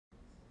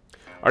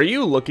Are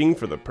you looking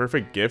for the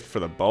perfect gift for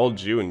the bald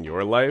Jew in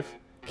your life?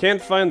 Can't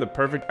find the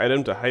perfect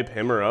item to hype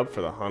him or up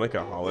for the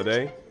Hanukkah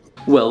holiday?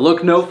 Well,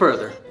 look no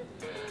further.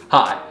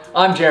 Hi,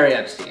 I'm Jerry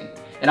Epstein,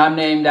 and I'm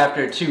named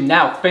after two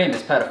now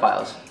famous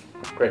pedophiles.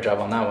 Great job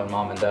on that one,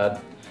 Mom and Dad.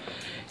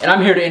 And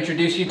I'm here to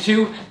introduce you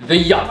to the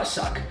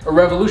Yama-suck, a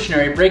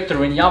revolutionary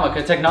breakthrough in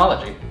Yamaka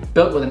technology.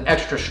 Built with an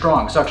extra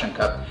strong suction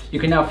cup, you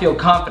can now feel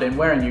confident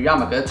wearing your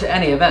Yamaka to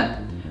any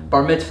event.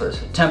 Bar mitzvahs,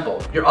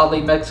 temple, your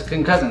oddly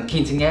Mexican cousin,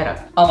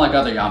 quinceañera. Unlike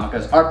other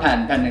Yamakas, our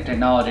patent-pending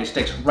technology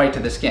sticks right to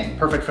the skin,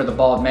 perfect for the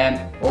bald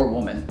man or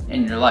woman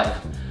in your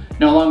life.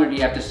 No longer do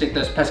you have to stick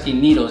those pesky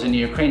needles into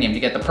your cranium to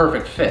get the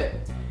perfect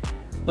fit.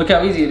 Look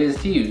how easy it is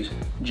to use.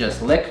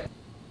 Just lick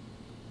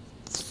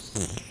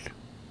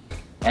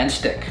and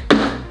stick.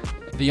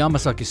 The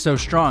Yama-suck is so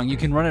strong you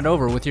can run it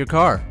over with your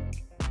car.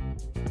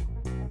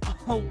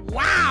 Oh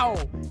wow!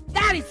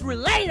 That is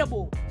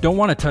relatable! Don't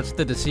want to touch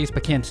the deceased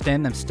but can't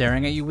stand them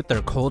staring at you with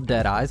their cold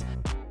dead eyes?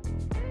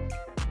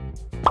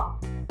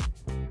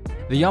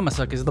 The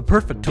Yama-suck is the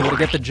perfect tool to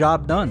get the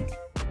job done.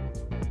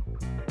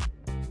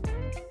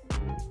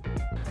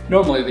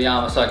 Normally the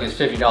Yama-suck is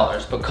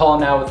 $50, but call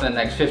now within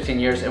the next 15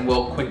 years and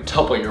we'll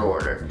quintuple your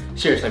order.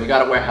 Seriously, we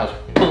got a warehouse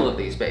full of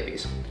these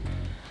babies.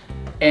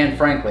 And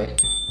frankly,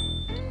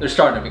 they're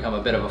starting to become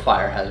a bit of a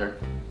fire hazard.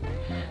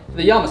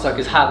 The Yama-suck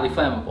is highly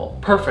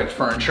flammable, perfect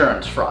for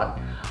insurance fraud,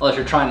 unless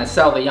you're trying to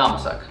sell the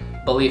Yama-suck.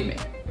 Believe me,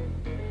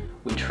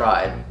 we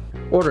tried.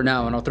 Order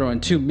now and I'll throw in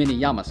 2 mini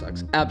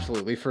Yama-sucks,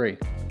 absolutely free.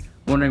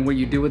 Wondering what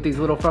you do with these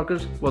little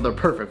fuckers? Well, they're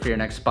perfect for your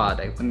next spa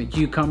day, when the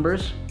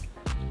cucumbers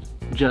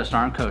just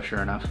aren't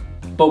kosher enough.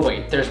 But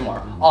wait, there's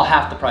more. All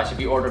half the price if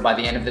you order by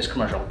the end of this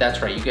commercial.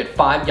 That's right, you get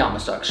 5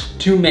 Yama-sucks,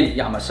 2 mini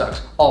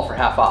Yama-sucks, all for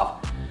half off.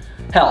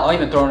 Hell, I'll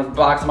even throw in a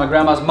box of my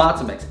grandma's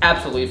matzo mix,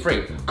 absolutely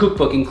free.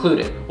 Cookbook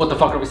included. What the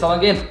fuck are we selling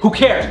again? Who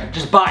cares?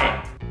 Just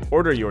buy it!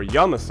 Order your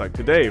Yama-suck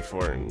today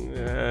for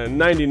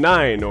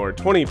 99 or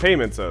 20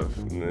 payments of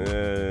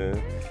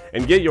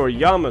and get your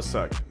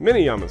Yama-suck,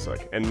 mini Yama-suck,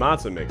 and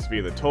matzo mix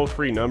via the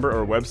toll-free number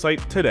or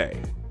website today.